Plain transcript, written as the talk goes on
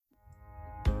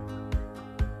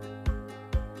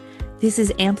This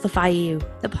is Amplify You,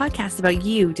 the podcast about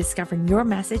you discovering your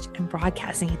message and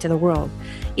broadcasting it to the world.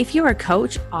 If you're a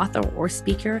coach, author, or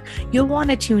speaker, you'll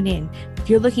want to tune in. If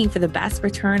you're looking for the best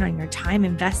return on your time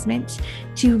investment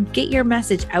to get your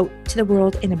message out to the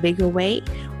world in a bigger way,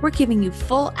 we're giving you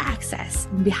full access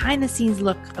and behind the scenes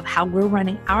look of how we're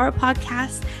running our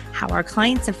podcast, how our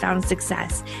clients have found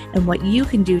success, and what you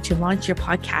can do to launch your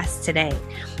podcast today.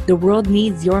 The world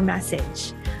needs your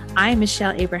message. I'm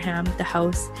Michelle Abraham, the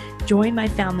host. Join my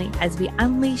family as we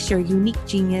unleash your unique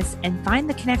genius and find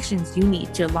the connections you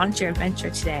need to launch your adventure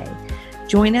today.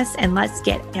 Join us and let's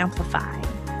get amplified.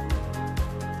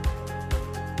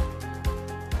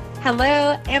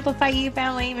 Hello, Amplify You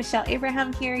family. Michelle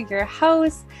Abraham here, your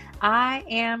host. I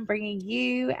am bringing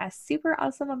you a super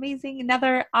awesome, amazing,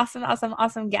 another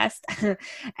awesome guest.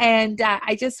 And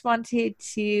I just wanted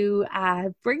to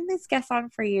bring this guest on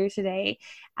for you today.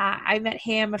 I met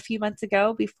him a few months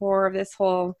ago before this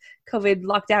whole COVID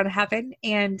lockdown happened.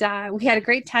 And we had a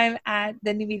great time at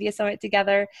the New Media Summit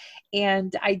together.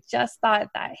 And I just thought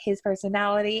that his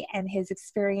personality and his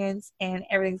experience and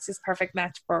everything's just perfect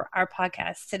match for our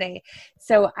podcast today.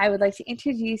 So I would like to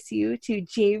introduce you to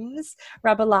James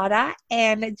Robilotta.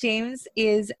 And James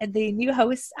is the new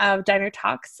host of Diner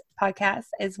Talks podcast,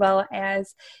 as well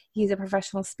as he's a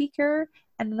professional speaker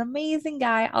and an amazing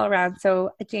guy all around.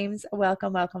 So James,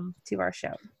 welcome to our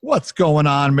show. What's going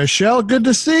on, Michelle? Good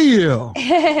to see you.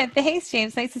 Thanks,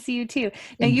 James. Nice to see you too.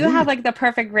 Now Indeed. You have like the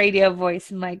perfect radio voice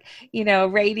and like, you know,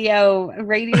 radio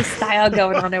style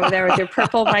going on over there with your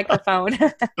purple microphone.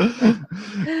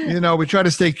 You know, we try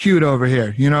to stay cute over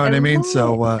here. You know what I mean?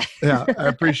 So yeah, I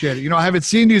appreciate it. You know, I haven't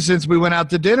seen you since we went out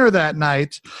to dinner that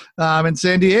night in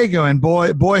San Diego, and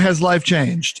boy has life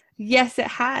changed. Yes, it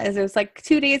has. It was like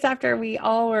 2 days after we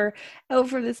all were out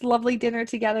for this lovely dinner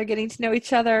together, getting to know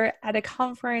each other at a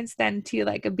conference, then to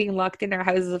like being locked in our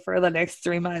houses for the next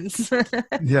 3 months.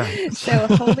 Yeah. So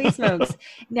holy smokes.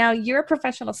 Now you're a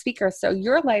professional speaker, so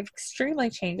your life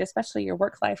extremely changed, especially your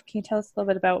work life. Can you tell us a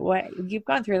little bit about what you've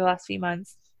gone through the last few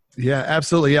months? Yeah,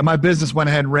 absolutely. Yeah, my business went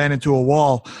ahead and ran into a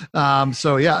wall.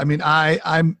 So yeah, I mean,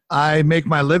 I make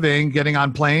my living getting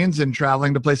on planes and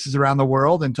traveling to places around the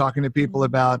world and talking to people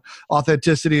about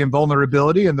authenticity and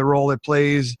vulnerability and the role it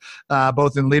plays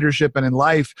both in leadership and in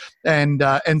life. And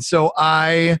so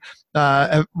I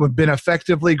have been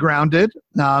effectively grounded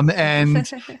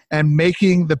and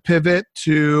making the pivot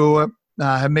to.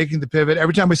 Making the pivot.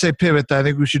 Every time we say pivot, I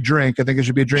think we should drink. I think it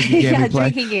should be a drinking game we play.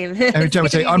 Drinking game. Every time we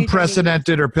say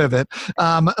unprecedented or pivot.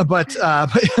 But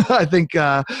I think,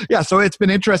 so it's been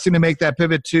interesting to make that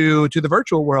pivot to the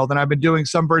virtual world. And I've been doing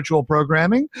some virtual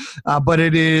programming, but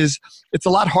it's a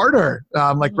lot harder.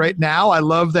 Like right now, I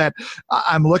love that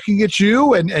I'm looking at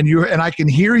you and I can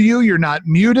hear you. You're not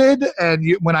muted.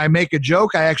 And when I make a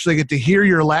joke, I actually get to hear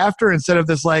your laughter instead of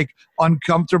this like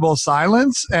uncomfortable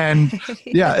silence. And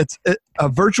yeah,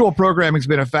 virtual programming has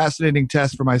been a fascinating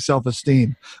test for my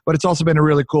self-esteem, but it's also been a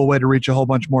really cool way to reach a whole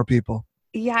bunch more people.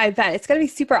 Yeah, I bet it's going to be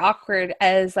super awkward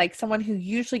as like someone who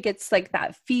usually gets like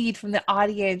that feed from the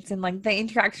audience and like the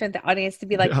interaction with the audience to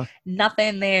be like,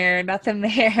 nothing there.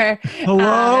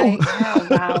 Hello.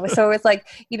 Wow. So it's like,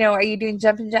 you know, are you doing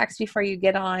jumping jacks before you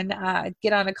get on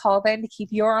a call then to keep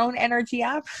your own energy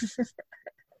up?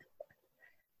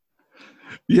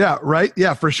 Yeah, right.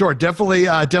 Yeah, for sure. Definitely.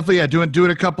 Yeah.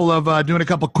 Doing a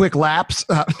couple quick laps.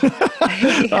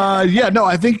 I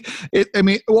think it. I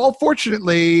mean, well,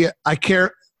 fortunately, I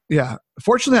care. Yeah,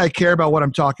 fortunately, I care about what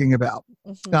I'm talking about,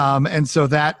 and so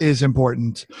that is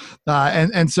important. So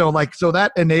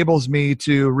that enables me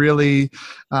to really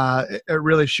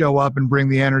show up and bring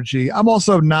the energy. I'm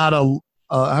also not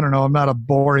I'm not a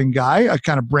boring guy. I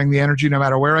kind of bring the energy no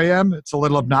matter where I am. It's a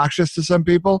little obnoxious to some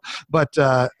people, but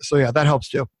so yeah, that helps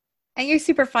too. And you're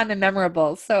super fun and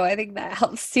memorable, so I think that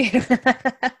helps too.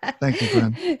 Thank you,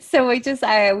 friend. So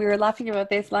we were laughing about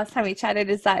this last time we chatted,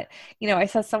 is that, you know, I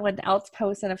saw someone else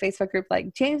post in a Facebook group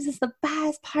like, James is the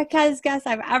best podcast guest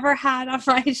I've ever had on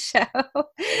my show.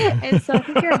 And so I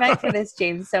think you're meant for this,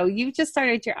 James. So you've just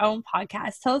started your own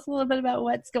podcast. Tell us a little bit about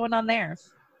what's going on there.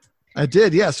 I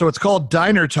did, yeah. So it's called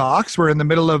Diner Talks. We're in the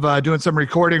middle of doing some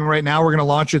recording right now. We're going to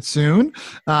launch it soon,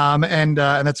 and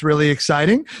that's really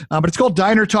exciting. But it's called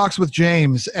Diner Talks with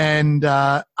James, and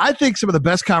I think some of the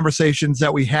best conversations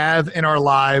that we have in our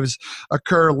lives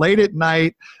occur late at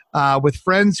night with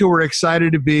friends who we're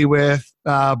excited to be with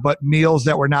but meals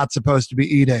that we're not supposed to be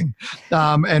eating.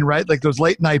 And right, like those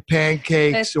late night A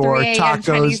pancakes or 3 a.m. tacos.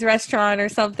 Chinese restaurant or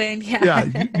something. Yeah.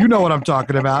 Yeah, you know what I'm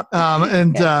talking about.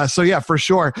 So yeah, for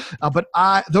sure. But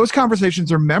those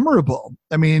conversations are memorable.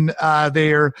 I mean,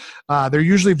 they're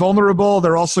usually vulnerable.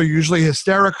 They're also usually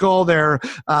hysterical.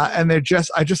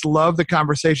 I just love the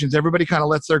conversations. Everybody kind of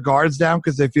lets their guards down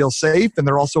because they feel safe, and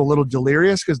they're also a little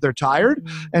delirious because they're tired.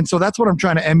 Mm-hmm. And so that's what I'm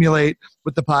trying to emulate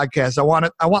with the podcast.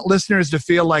 I want listeners to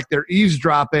feel like they're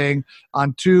eavesdropping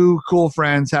on two cool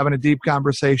friends having a deep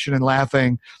conversation and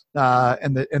laughing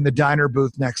in the diner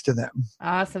booth next to them.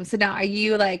 Awesome. So now are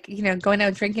you like, going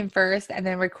out drinking first and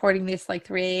then recording this like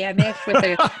 3 a.m. ish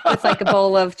with like a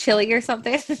bowl of chili or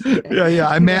something? Yeah.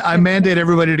 I mandate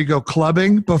everybody to go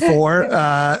clubbing before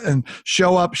and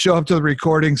show up to the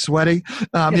recording sweaty.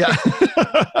 Yeah.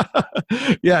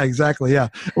 Yeah, exactly. Yeah.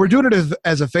 We're doing it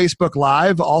as a Facebook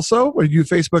Live also. We do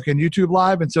Facebook and YouTube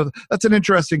Live. And so that's an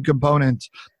interesting component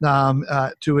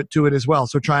to it as well.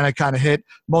 So trying to kind of hit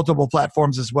multiple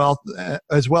platforms as well,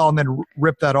 and then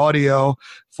rip that audio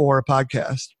for a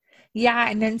podcast. Yeah.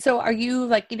 And then, so are you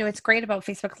like, it's great about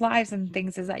Facebook Lives and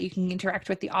things is that you can interact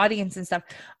with the audience and stuff.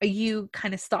 Are you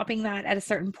kind of stopping that at a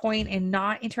certain point and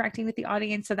not interacting with the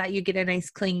audience so that you get a nice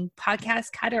clean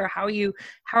podcast cut, or how are you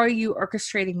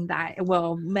orchestrating that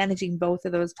while managing both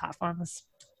of those platforms?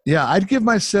 Yeah, I'd give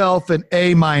myself an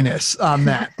A- on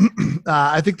that.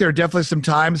 I think there are definitely some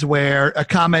times where a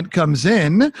comment comes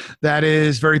in that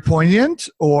is very poignant,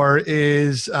 or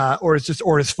is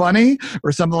funny,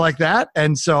 or something like that.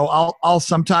 And so I'll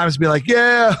sometimes be like,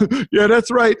 yeah, that's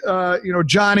right.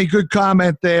 Johnny, good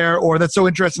comment there, or that's so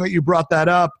interesting that you brought that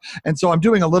up. And so I'm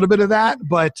doing a little bit of that,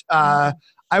 but I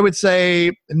would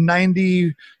say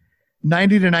 90 to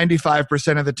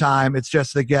 95% of the time, it's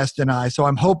just the guest and I. So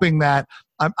I'm hoping that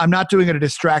I'm not doing it a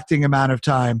distracting amount of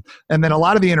time. And then a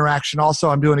lot of the interaction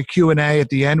also, I'm doing a Q&A at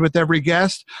the end with every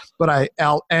guest. But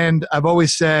I've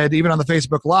always said, even on the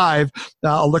Facebook Live,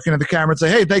 I'll look into the camera and say,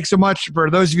 hey, thanks so much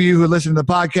for those of you who listen to the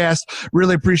podcast.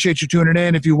 Really appreciate you tuning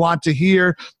in. If you want to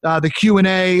hear the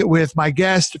Q&A with my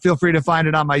guest, feel free to find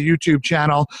it on my YouTube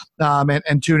channel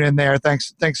and tune in there.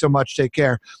 Thanks so much. Take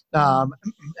care.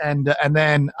 And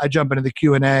then I jump into the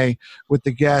Q&A with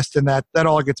the guest, and that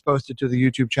all gets posted to the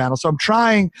YouTube channel. So I'm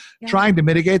trying to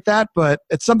mitigate that, but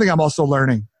it's something I'm also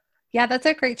learning. Yeah, that's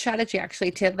a great strategy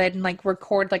actually, to then like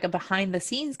record like a behind the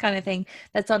scenes kind of thing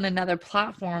that's on another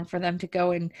platform for them to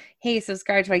go and, hey,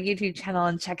 subscribe to my YouTube channel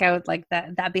and check out like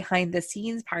that behind the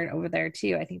scenes part over there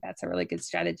too. I think that's a really good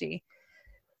strategy.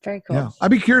 Very cool. Yeah.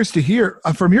 I'd be curious to hear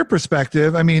from your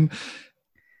perspective. I mean,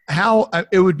 how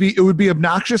it would be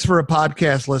obnoxious for a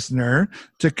podcast listener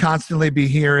to constantly be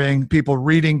hearing people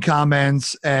reading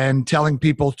comments and telling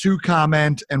people to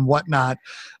comment and whatnot.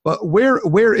 But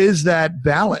where is that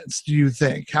balance, do you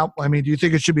think? Do you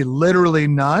think it should be literally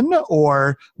none,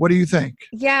 or what do you think?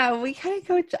 Yeah, we kind of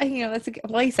go,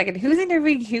 wait a second, who's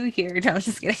interviewing who here? No, I'm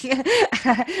just kidding.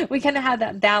 We kind of have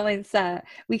that balance.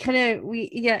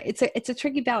 It's a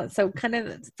tricky balance. So kind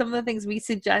of some of the things we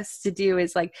suggest to do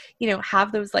is like,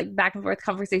 have those like back and forth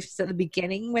conversations at the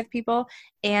beginning with people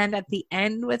and at the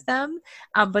end with them.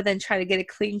 But then try to get a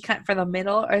clean cut for the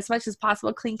middle, or as much as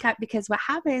possible clean cut, because what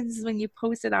happens is when you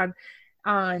post it on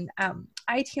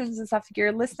iTunes and stuff,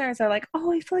 your listeners are like,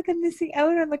 oh, I feel like I'm missing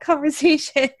out on the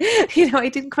conversation.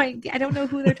 I don't know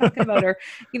who they're talking about, or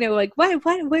like what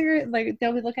where, like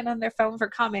they'll be looking on their phone for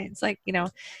comments,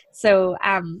 so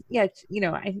I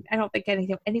don't think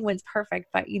anyone's perfect,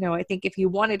 but I think if you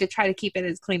wanted to try to keep it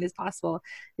as clean as possible,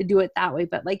 to do it that way.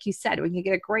 But like you said, when you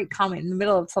get a great comment in the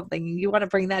middle of something, you want to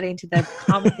bring that into the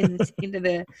comment into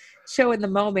the show in the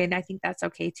moment. I think that's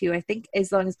okay too. I think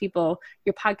as long as your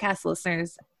podcast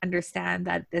listeners understand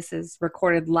that this is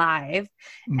recorded live,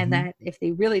 mm-hmm. and that if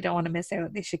they really don't want to miss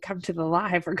out, they should come to the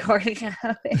live recording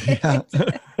of it. Yeah.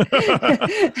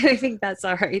 I think that's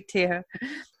all right too.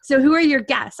 So who are your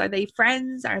guests? Are they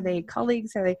friends? Are they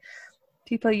colleagues? Are they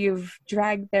people you've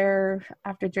dragged there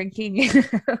after drinking?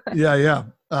 Yeah.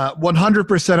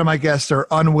 100% of my guests are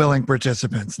unwilling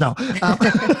participants. No.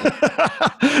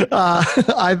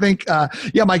 I think,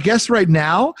 my guests right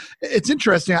now, it's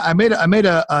interesting. I made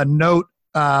a note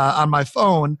on my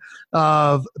phone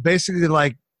of basically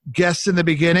like guests in the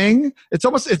beginning. It's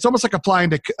almost like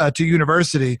applying to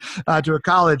university, to a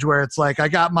college, where it's like I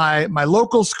got my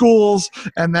local schools,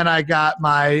 and then I got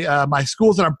my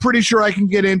schools that I'm pretty sure I can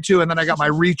get into, and then I got my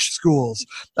reach schools.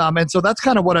 And so that's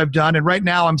kind of what I've done. And right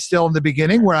now I'm still in the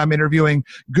beginning, where I'm interviewing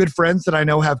good friends that I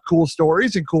know have cool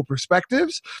stories and cool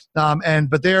perspectives.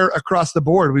 But they're across the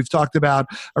board. We've talked about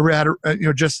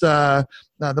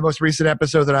The most recent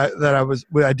episode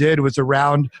that I did was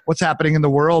around what's happening in the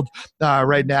world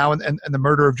right now, and the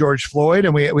murder of George Floyd,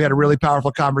 and we had a really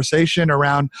powerful conversation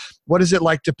around what is it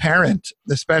like to parent,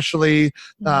 especially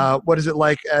what is it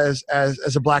like as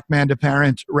a Black man to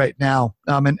parent right now,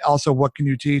 and also what can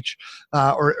you teach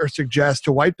or suggest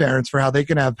to white parents for how they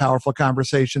can have powerful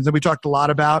conversations. And we talked a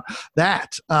lot about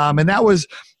that, and that was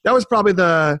probably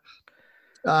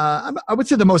I would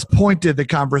say the most pointed the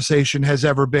conversation has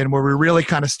ever been, where we really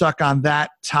kind of stuck on that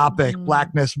topic,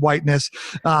 blackness, whiteness.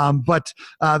 But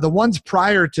the ones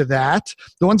prior to that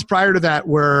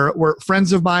were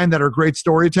friends of mine that are great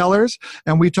storytellers.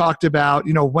 And we talked about,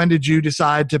 when did you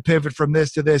decide to pivot from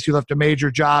this to this? You left a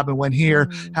major job and went here.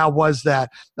 How was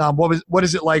that? What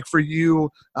is it like for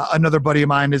you? Another buddy of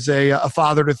mine is a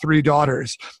father to 3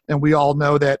 daughters. And we all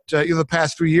know that the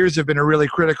past few years have been a really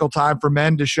critical time for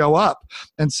men to show up.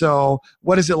 And so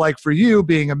what is it like for you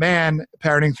being a man,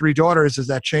 parenting 3 daughters? Does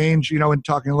that change, and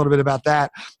talking a little bit about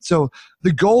that? So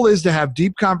the goal is to have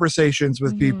deep conversations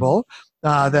with people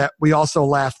that we also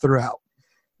laugh throughout.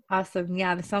 Awesome.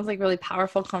 Yeah, this sounds like really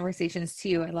powerful conversations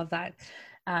too. I love that.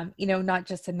 Not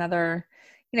just another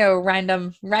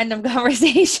random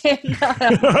conversation.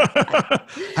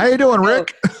 How you doing,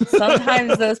 Rick?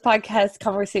 Sometimes those podcast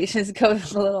conversations go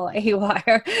a little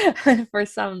haywire for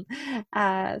some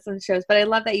shows, but I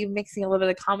love that you're mixing a little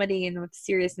bit of comedy and with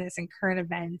seriousness and current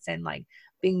events, and like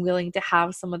being willing to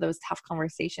have some of those tough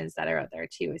conversations that are out there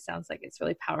too. It sounds like it's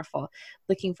really powerful.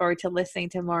 Looking forward to listening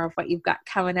to more of what you've got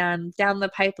coming on down the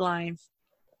pipeline.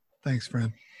 Thanks,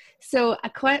 friend. So a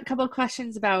couple of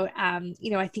questions about,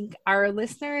 I think our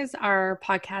listeners are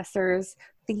podcasters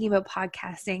thinking about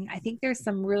podcasting. I think there's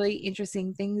some really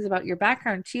interesting things about your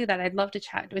background too that I'd love to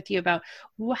chat with you about.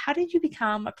 Well, how did you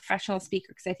become a professional speaker?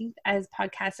 Because I think as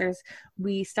podcasters,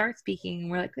 we start speaking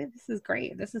and we're like, this is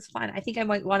great. This is fun. I think I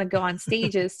might want to go on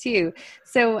stages too.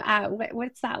 So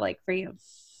what's that like for you?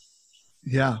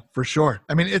 Yeah, for sure.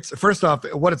 I mean, it's first off,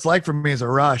 what it's like for me is a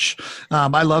rush.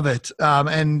 I love it.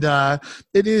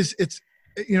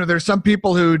 There's some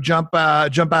people who jump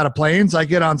out of planes. I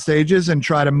get on stages and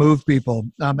try to move people.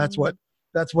 That's what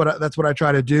I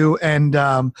try to do. And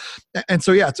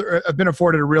so, yeah, I've been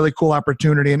afforded a really cool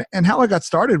opportunity. And how I got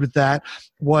started with that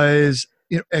was,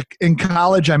 in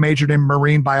college, I majored in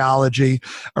marine biology.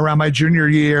 Around my junior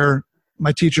year,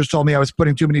 my teachers told me I was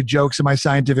putting too many jokes in my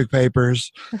scientific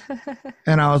papers.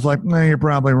 And I was like, you're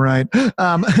probably right.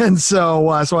 So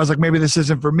I was like, maybe this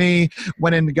isn't for me.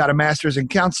 Went in and got a master's in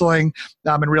counseling,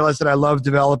 and realized that I love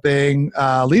developing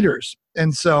leaders.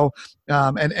 And so,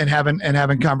 and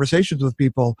having conversations with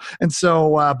people. And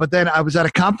so, but then I was at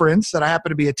a conference that I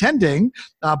happened to be attending,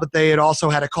 but they had also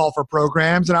had a call for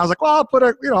programs. And I was like, well,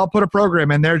 I'll put a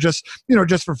program in there just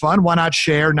for fun. Why not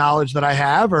share knowledge that I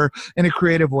have or in a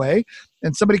creative way?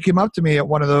 And somebody came up to me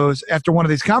after one of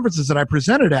these conferences that I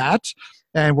presented at,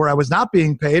 and where I was not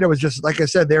being paid. I was just, like I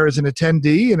said, there as an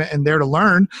attendee and there to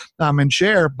learn and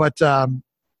share. But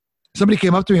somebody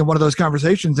came up to me in one of those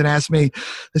conversations and asked me,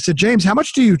 they said, James, how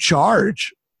much do you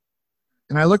charge?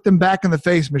 And I looked them back in the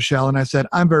face, Michelle, and I said,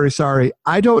 I'm very sorry.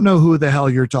 I don't know who the hell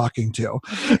you're talking to.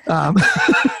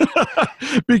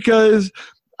 Because,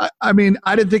 I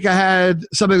didn't think I had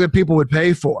something that people would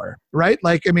pay for, right?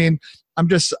 Like, I'm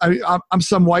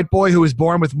some white boy who was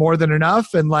born with more than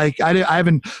enough. And I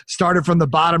haven't started from the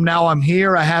bottom. Now I'm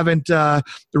here. I haven't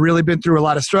really been through a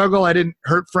lot of struggle. I didn't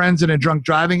hurt friends in a drunk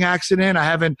driving accident. I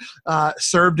haven't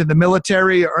served in the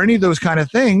military or any of those kind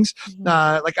of things.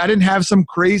 I didn't have some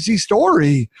crazy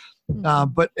story.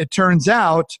 But it turns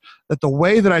out that the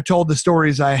way that I told the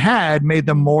stories I had made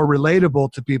them more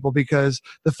relatable to people, because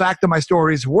the fact that my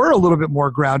stories were a little bit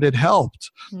more grounded helped.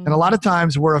 And a lot of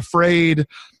times we're afraid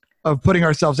of putting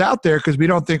ourselves out there because we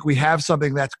don't think we have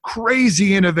something that's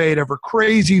crazy innovative or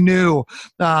crazy new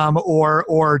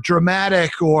or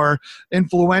dramatic or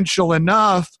influential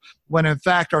enough, when in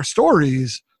fact our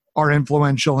stories are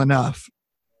influential enough.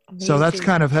 Amazing. So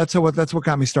that's what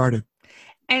got me started.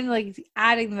 And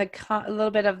adding a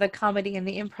little bit of the comedy and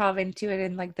the improv into it,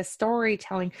 and the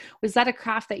storytelling, was that a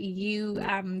craft that you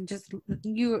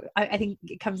I think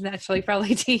it comes naturally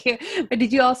probably to you, but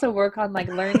did you also work on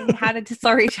learning how to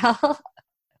storytell?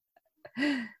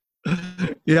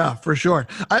 Yeah, for sure.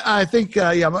 I think,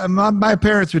 my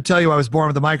parents would tell you I was born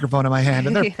with a microphone in my hand,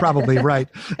 and they're probably right.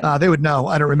 They would know.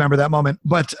 I don't remember that moment.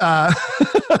 But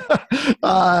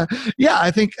Yeah,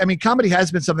 I mean, comedy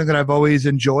has been something that I've always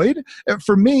enjoyed.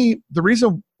 For me, the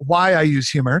reason why I use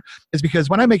humor is because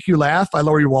when I make you laugh, I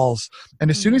lower your walls. And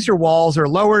as soon as your walls are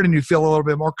lowered and you feel a little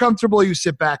bit more comfortable, you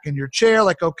sit back in your chair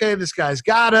like, okay, this guy's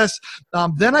got us.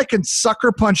 Then I can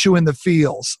sucker punch you in the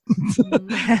feels,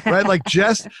 right? Like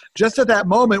just at that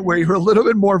moment where you're a little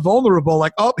bit more vulnerable,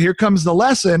 like, oh, here comes the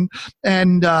lesson.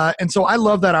 And so I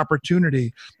love that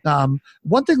opportunity.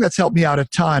 One thing that's helped me out a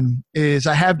ton is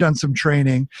I have done some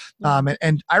training,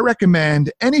 and I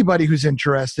recommend anybody who's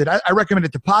interested. I recommend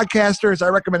it to podcasters. I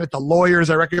recommend it to lawyers.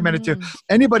 I recommend it to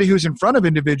anybody who's in front of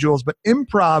individuals. But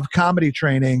improv comedy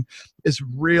training is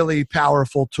really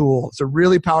powerful tool. It's a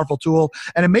really powerful tool,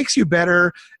 and it makes you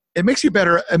better. It makes you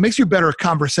better. It makes you a better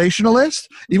conversationalist.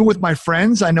 Even with my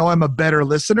friends, I know I'm a better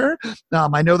listener.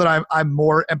 I know that I'm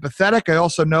more empathetic. I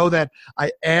also know that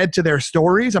I add to their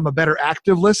stories. I'm a better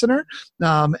active listener.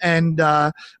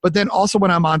 But then also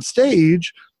when I'm on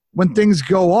stage, when things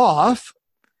go off,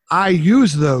 I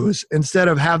use those instead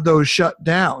of have those shut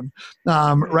down,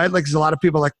 right? Like, there's a lot of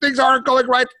people like, things aren't going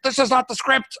right. This is not the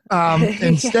script.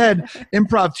 Instead,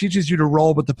 improv teaches you to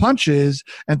roll with the punches,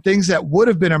 and things that would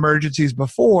have been emergencies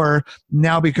before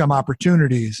now become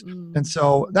opportunities. And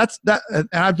so that's that. And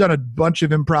I've done a bunch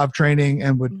of improv training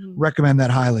and would recommend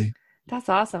that highly. That's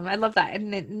awesome. I love that.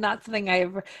 And not something I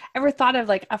ever thought of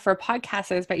like for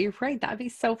podcasters, but you're right. That'd be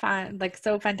so fun, like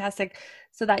so fantastic,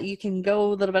 so that you can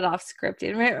go a little bit off script.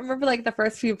 And I remember like the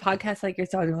first few podcasts, like you're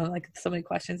talking about like so many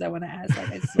questions I want to ask. Like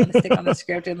I just want to stick on the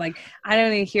script and like, I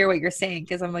don't even hear what you're saying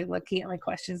because I'm like looking at my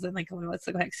questions and like, what's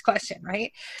the next question?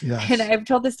 Right. Yes. And I've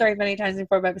told this story many times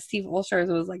before, but Steve Olsher's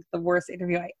was like the worst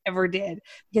interview I ever did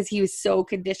because he was so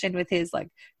conditioned with his like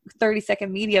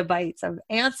 30-second media bites of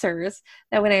answers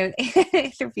that when I was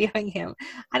interviewing him,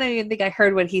 I don't even think I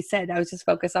heard what he said. I was just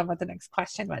focused on what the next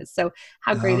question was. So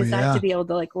how great is that to be able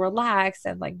to like relax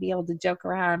and like be able to joke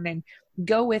around and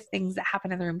go with things that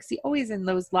happen in the room? Because always in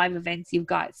those live events, you've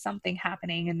got something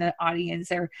happening in the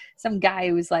audience or some guy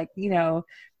who's like,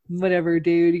 whatever,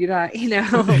 dude, you're not,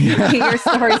 your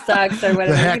story sucks or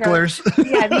whatever. The hecklers.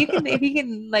 Yeah, if you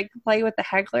can like play with the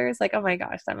hecklers, like, oh my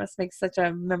gosh, that must make such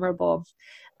a memorable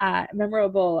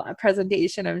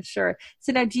presentation, I'm sure.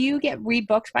 So now, do you get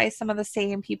rebooked by some of the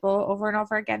same people over and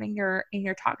over again in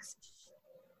your talks?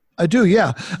 I do,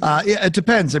 yeah. It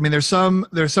depends. I mean, there's some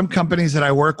companies that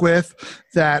I work with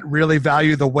that really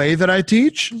value the way that I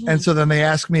teach, and so then they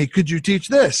ask me, "Could you teach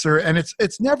this?" And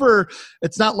it's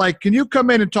not like, "Can you come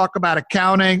in and talk about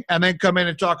accounting, and then come in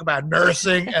and talk about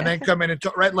nursing, and then come in and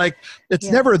talk," right? Like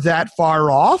it's never that far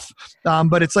off.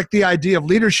 But it's like the idea of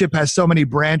leadership has so many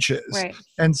branches, right?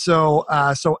 And so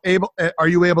are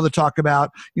you able to talk about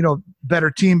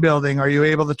better team building? Are you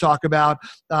able to talk about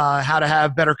how to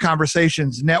have better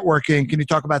conversations, networking? Can you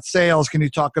talk about sales? Can you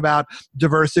talk about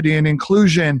diversity and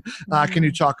inclusion? Can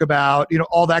you talk about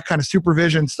all that kind of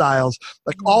supervision styles?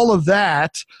 Like all of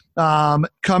that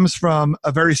comes from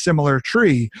a very similar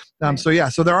tree.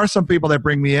 So there are some people that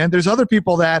bring me in. There's other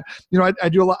people that I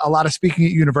do a lot of speaking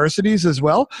at universities as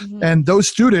well, and those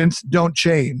students don't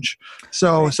change.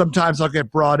 So sometimes I'll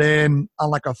get brought in on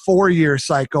like a 4-year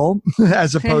cycle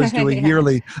as opposed to a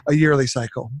yearly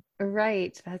cycle.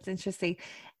 Right. That's interesting.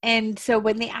 And so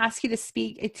when they ask you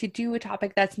to do a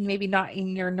topic that's maybe not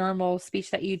in your normal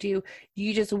speech that you do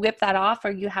you just whip that off,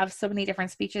 or you have so many different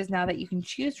speeches now that you can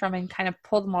choose from and kind of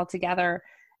pull them all together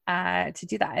to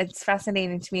do that? It's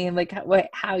fascinating to me, and like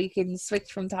how you can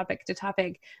switch from topic to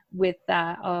topic with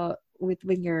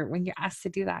when you're asked to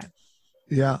do that.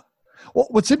 Yeah. Well,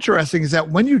 what's interesting is that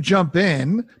when you jump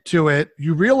in to it,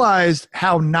 you realize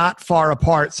how not far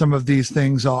apart some of these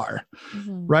things are,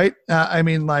 right?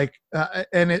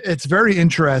 And it's very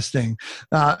interesting.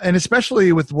 And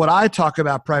especially with what I talk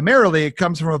about primarily, it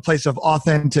comes from a place of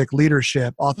authentic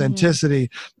leadership, authenticity,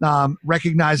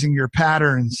 recognizing your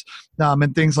patterns,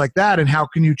 and things like that. And how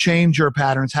can you change your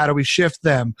patterns? How do we shift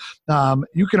them?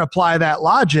 You can apply that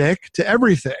logic to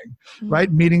everything,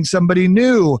 right? Meeting somebody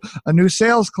new, a new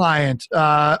sales client,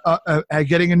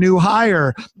 getting a new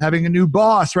hire, having a new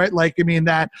boss, right? Like, I mean,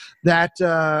 that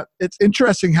it's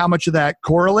interesting how much of that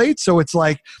correlates. So it's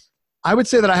like, I would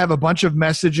say that I have a bunch of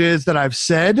messages that I've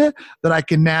said that I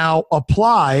can now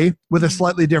apply with a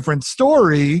slightly different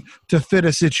story to fit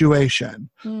a situation.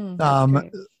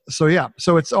 So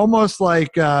it's almost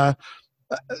like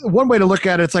one way to look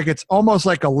at it, it's almost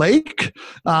like a lake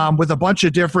with a bunch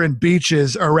of different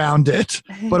beaches around it,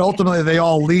 but ultimately they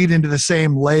all lead into the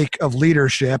same lake of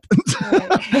leadership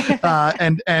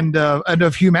and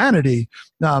of humanity.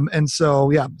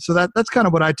 So that's kind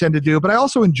of what I tend to do. But I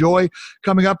also enjoy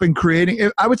coming up and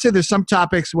creating. I would say there's some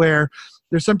topics where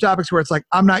there's some topics where it's like,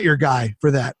 I'm not your guy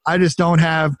for that. I just don't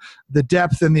have the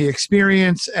depth and the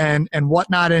experience and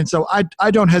whatnot. And so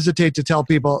I don't hesitate to tell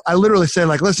people, I literally say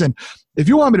like, listen, if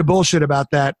you want me to bullshit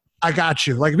about that, I got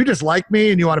you. Like if you just like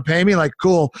me and you want to pay me, like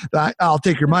cool, I'll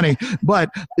take your money. But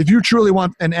if you truly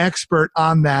want an expert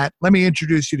on that, let me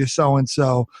introduce you to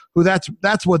so-and-so who that's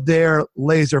what they're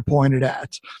laser pointed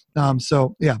at.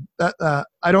 So yeah,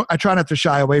 I try not to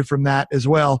shy away from that as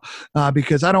well,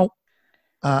 because I don't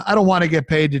want to get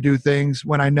paid to do things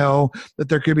when I know that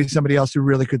there could be somebody else who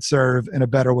really could serve in a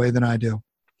better way than I do.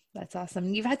 That's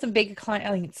awesome. You've had some big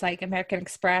clients like American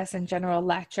Express and General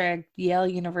Electric, Yale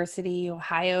University,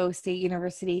 Ohio State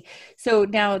University. So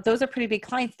now those are pretty big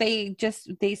clients. They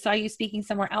saw you speaking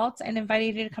somewhere else and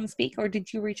invited you to come speak, or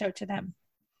did you reach out to them?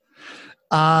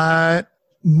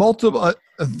 Multiple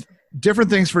different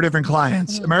things for different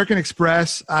clients. Mm-hmm. American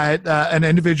Express, an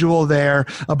individual there,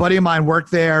 a buddy of mine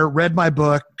worked there, read my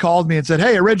book, called me and said,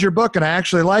 "Hey, I read your book and I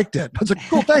actually liked it." I was like,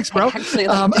 "Cool, thanks, bro."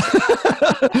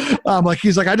 Like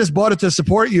he's like, "I just bought it to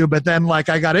support you, but then like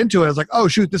I got into it. I was like, oh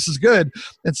shoot, this is good."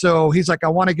 And so he's like, "I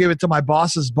want to give it to my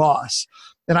boss's boss."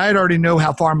 And I had already know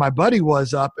how far my buddy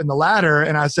was up in the ladder,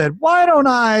 and I said, why don't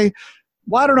I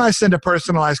send a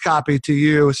personalized copy to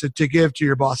you to give to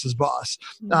your boss's boss?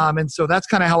 And so that's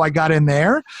kind of how I got in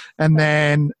there. And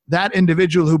then that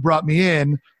individual who brought me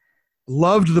in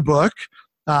loved the book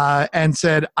and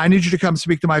said, "I need you to come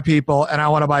speak to my people and I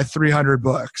want to buy 300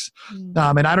 books." And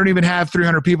I don't even have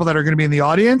 300 people that are going to be in the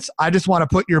audience. I just want to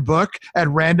put your book at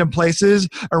random places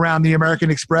around the American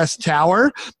Express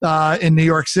Tower in New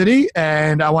York City,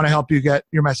 and I want to help you get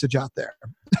your message out there.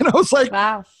 And I was like,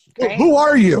 wow. Great. Who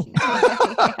are you?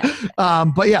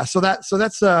 But yeah, so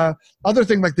that's other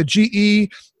thing, like the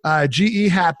GE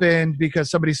happened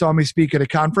because somebody saw me speak at a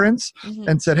conference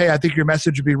and said, "Hey, I think your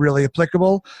message would be really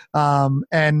applicable."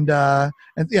 And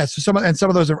yeah, so some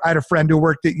of those I had a friend who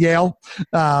worked at Yale,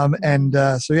 so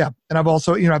yeah, and I've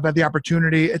also I've had the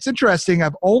opportunity. It's interesting.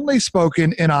 I've only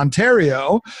spoken in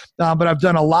Ontario, but I've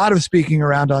done a lot of speaking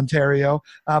around Ontario,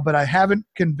 but I haven't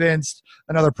convinced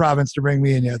another province to bring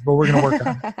me in yet. But we're going to work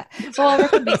on it. Well, I'll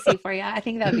work with BC for you. I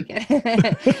think that would be good.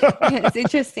 It's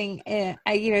interesting.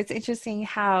 It's interesting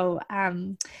how,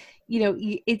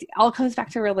 it all comes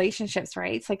back to relationships,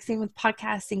 right? It's like same with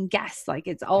podcasting guests. Like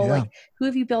it's all like, who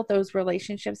have you built those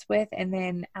relationships with? And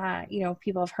then,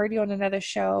 people have heard you on another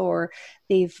show or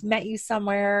they've met you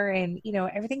somewhere, and,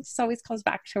 everything just always comes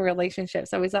back to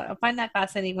relationships. I find that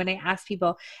fascinating when I ask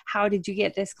people, how did you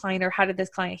get this client, or how did this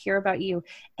client hear about you?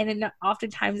 And then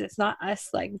oftentimes it's not us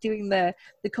like doing the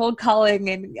cold calling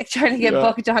and trying to get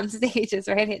booked on stages,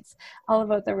 right? It's all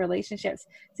about the relationships.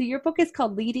 So your book is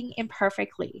called Leading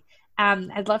Imperfectly.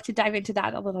 I'd love to dive into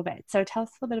that a little bit. So tell us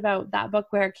a little bit about that book,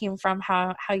 where it came from,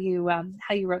 how you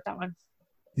wrote that one.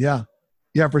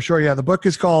 Yeah, for sure. Yeah, the book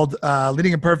is called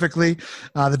Leading Imperfectly,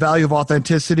 The Value of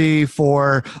Authenticity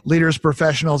for Leaders,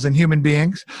 Professionals, and Human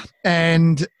Beings.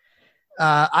 And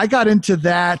I got into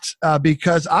that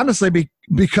because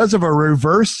of a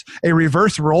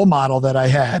reverse role model that I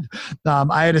had.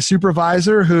 I had a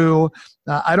supervisor who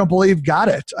I don't believe got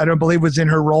it. I don't believe was in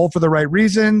her role for the right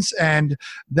reasons, and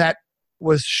that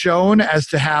was shown as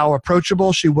to how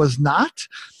approachable she was not,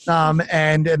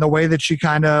 and the way that she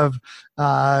kind of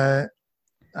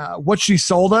what she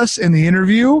sold us in the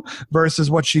interview versus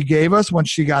what she gave us when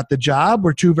she got the job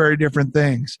were two very different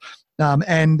things.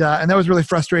 And that was really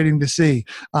frustrating to see.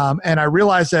 And I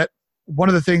realized that one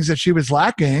of the things that she was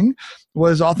lacking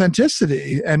was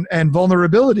authenticity and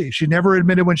vulnerability. She never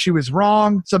admitted when she was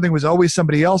wrong. Something was always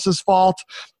somebody else's fault.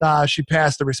 She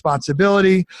passed the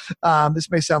responsibility.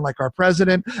 This may sound like our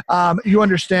president. You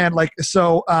understand, but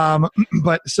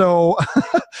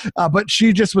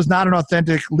she just was not an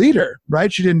authentic leader,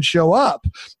 right? She didn't show up.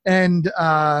 And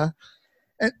I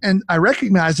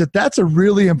recognize that that's a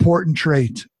really important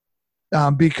trait.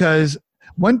 Because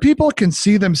when people can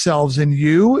see themselves in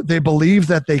you, they believe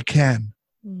that they can.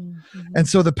 Mm-hmm. And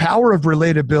so the power of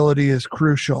relatability is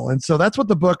crucial. And so that's what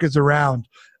the book is around.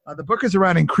 The book is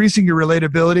around increasing your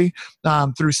relatability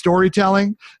through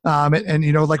storytelling.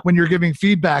 And like when you're giving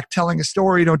feedback, telling a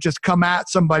story, you don't just come at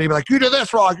somebody like, you did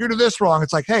this wrong, you did this wrong.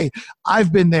 It's like, hey,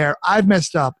 I've been there. I've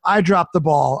messed up. I dropped the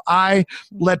ball. I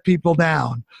let people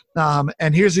down.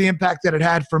 And here's the impact that it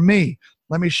had for me.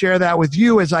 Let me share that with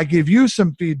you as I give you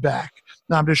some feedback.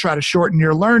 to try to shorten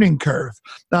your learning curve.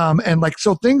 And like,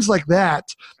 so things like that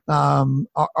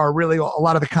are really a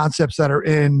lot of the concepts that are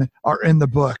in the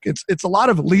book. It's a lot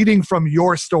of leading from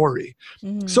your story.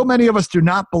 So many of us do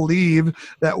not believe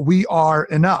that we are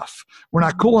enough. We're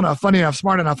not cool enough, funny enough,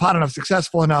 smart enough, hot enough,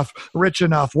 successful enough, rich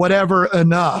enough, whatever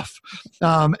enough.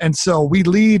 And so we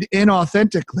lead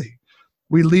inauthentically.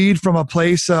 We lead from a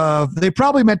place of, they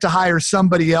probably meant to hire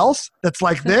somebody else that's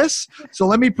like this, so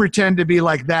let me pretend to be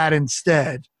like that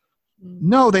instead.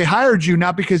 No, they hired you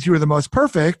not because you were the most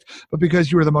perfect, but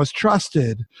because you were the most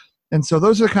trusted. And so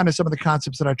those are kind of some of the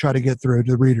concepts that I try to get through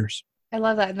to the readers. I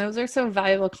love that. And those are so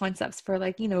valuable concepts for,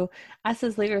 like, us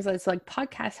as leaders, as like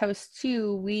podcast hosts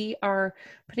too. We are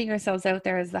putting ourselves out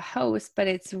there as the host, but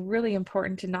it's really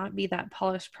important to not be that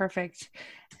polished, perfect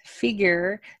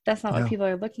figure. That's not what people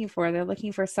are looking for. They're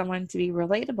looking for someone to be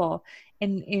relatable.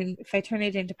 And if I turn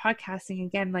it into podcasting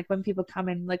again, like when people come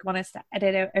and like want us to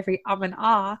edit out every and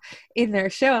ah in their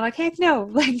show, I'm like, heck no,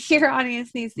 like your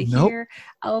audience needs to hear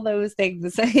all those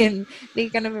things, and they're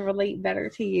going to relate better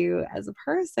to you as a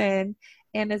person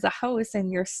and as a host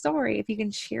and your story. If you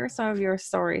can share some of your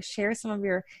story, share some of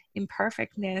your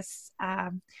imperfectness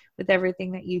with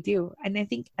everything that you do. And I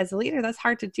think as a leader, that's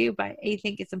hard to do, but I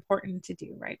think it's important to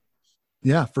do, right?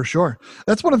 Yeah, for sure.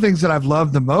 That's one of the things that I've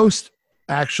loved the most,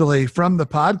 actually, from the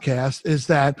podcast, is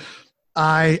that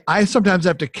I sometimes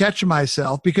have to catch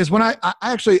myself, because when I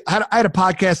actually had a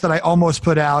podcast that I almost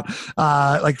put out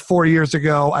like 4 years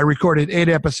ago. I recorded 8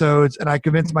 episodes and I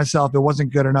convinced myself it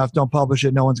wasn't good enough. Don't publish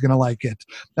it. No one's going to like it.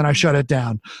 And I shut it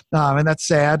down. And that's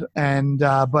sad. And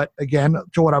but again,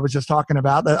 to what I was just talking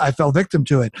about, I fell victim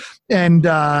to it. And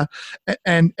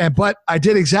but I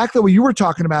did exactly what you were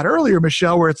talking about earlier,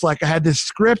 Michelle, where it's like I had this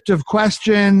script of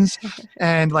questions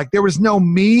and like there was no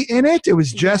me in it. It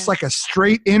was just like a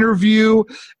straight interview.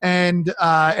 And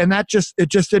that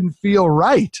just didn't feel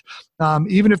right,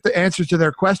 even if the answers to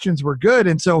their questions were good.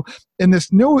 And so in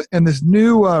this new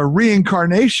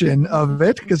reincarnation of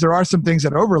it, because there are some things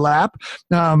that overlap,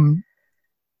 I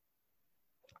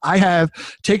have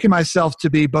taken myself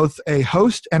to be both a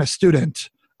host and a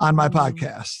student on my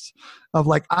podcasts. Of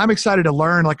like, I'm excited to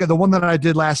learn. Like the one that I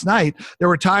did last night, there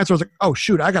were times where I was like, oh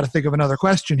shoot, I got to think of another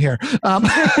question here.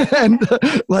 And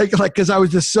like, cause I was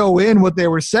just so in what they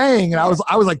were saying, and I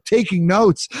was like taking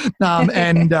notes.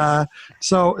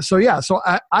 So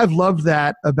I've loved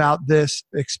that about this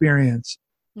experience.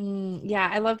 Yeah,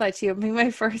 I love that too. I mean,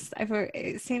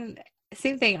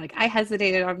 same thing. Like I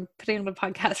hesitated on putting on a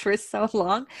podcast for so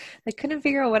long. I couldn't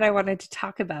figure out what I wanted to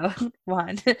talk about.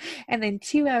 1, and then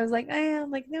 2, I was like, I'm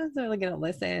like, no one's really gonna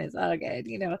listen. It's all good,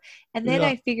 And then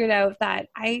I figured out that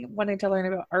I wanted to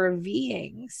learn about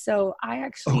RVing. So I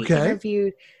actually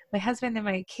interviewed my husband and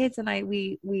my kids, and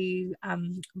we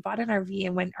bought an RV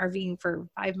and went RVing for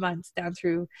 5 months down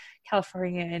through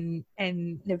California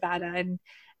and Nevada,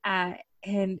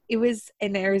 and it was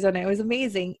in Arizona. It was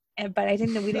amazing. But we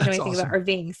didn't know anything about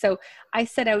RVing. So I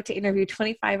set out to interview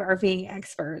 25 RVing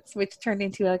experts, which turned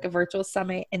into like a virtual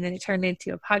summit. And then it turned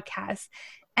into a podcast.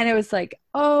 And it was like,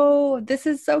 oh, this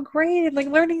is so great. I'm like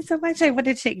learning so much. I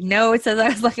wanted to take notes as I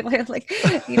was like,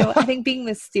 I think being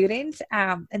the student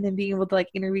and then being able to like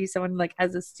interview someone like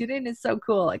as a student is so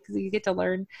cool. Like, cause you get to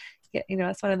learn,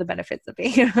 that's one of the benefits of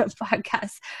being a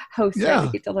podcast host. Yeah. Right?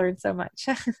 You get to learn so much.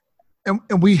 And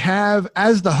we have,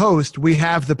 as the host, we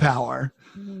have the power.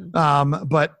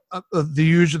 But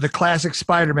the classic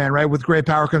Spider-Man, right? With great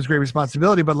power comes great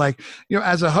responsibility. But like,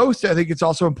 as a host, I think it's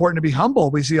also important to be humble.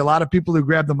 We see a lot of people who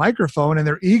grab the microphone and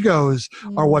their egos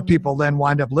are what people then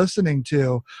wind up listening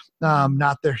to,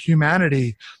 not their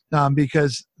humanity,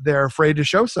 because they're afraid to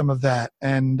show some of that.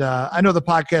 And I know the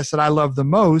podcasts that I love the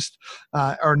most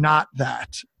are not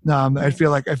that. I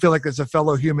feel like there's a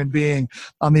fellow human being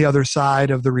on the other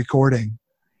side of the recording.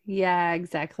 Yeah,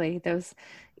 exactly. Those,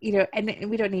 and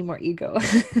we don't need more ego.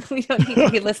 We don't need to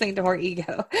be listening to more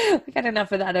ego. We got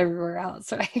enough of that everywhere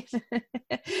else, right?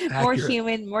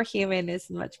 More human is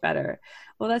much better.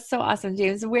 Well, that's so awesome,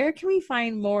 James. Where can we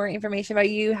find more information about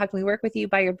you? How can we work with you,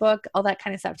 buy your book, all that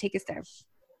kind of stuff? Take us there.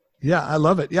 Yeah, I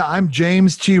love it. Yeah, I'm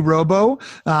James T. Robo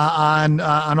on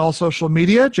all social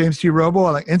media. James T. Robo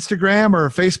on like Instagram or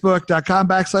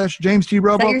Facebook.com/James T.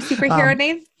 Robo. Is that your superhero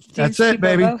name? James That's T. it,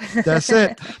 baby. Bobo. That's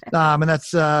it. And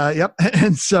that's, yep.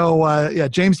 And so, yeah,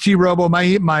 James T. Robo.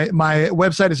 My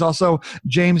website is also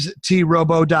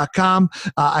jamestrobo.com.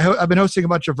 I've been hosting a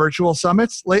bunch of virtual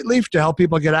summits lately to help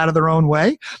people get out of their own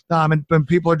way. And when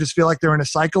people just feel like they're in a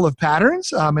cycle of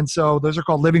patterns. And so those are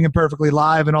called Living Imperfectly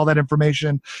Live, and all that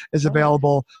information is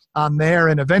available on there.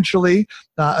 And eventually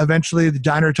the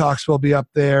Diner Talks will be up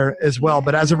there as well.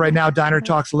 But as of right now, Diner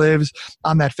Talks lives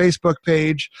on that Facebook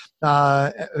page.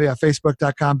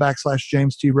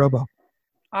 Facebook.com/James T. Robo.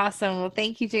 Awesome. Well,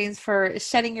 thank you, James, for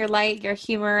shedding your light, your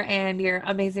humor, and your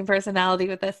amazing personality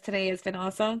with us today. It's been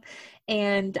awesome.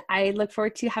 And I look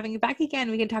forward to having you back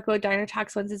again. We can talk about Diner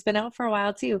Talks once it's been out for a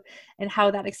while too, and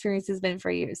how that experience has been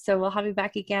for you. So we'll have you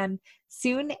back again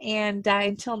soon. And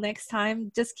until next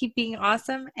time, just keep being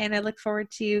awesome. And I look forward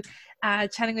to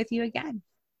chatting with you again.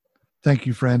 Thank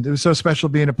you, friend. It was so special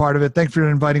being a part of it. Thanks for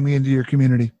inviting me into your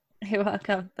community. You're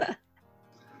welcome.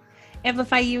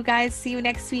 Amplify you guys. See you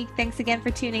next week. Thanks again for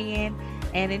tuning in.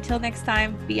 And until next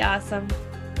time, be awesome.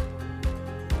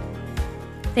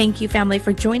 Thank you, family,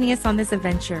 for joining us on this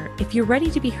adventure. If you're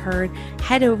ready to be heard,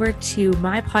 head over to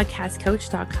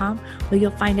mypodcastcoach.com, where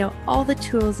you'll find out all the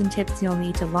tools and tips you'll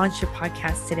need to launch your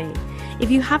podcast today.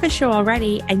 If you have a show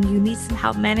already and you need some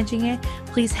help managing it,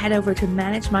 please head over to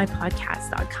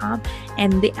managemypodcast.com,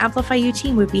 and the Amplify You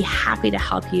team would be happy to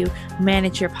help you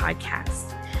manage your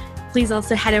podcast. Please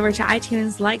also head over to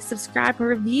iTunes, like, subscribe, and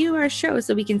review our show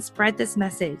so we can spread this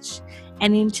message.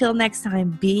 And until next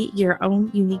time, be your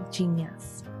own unique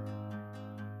genius.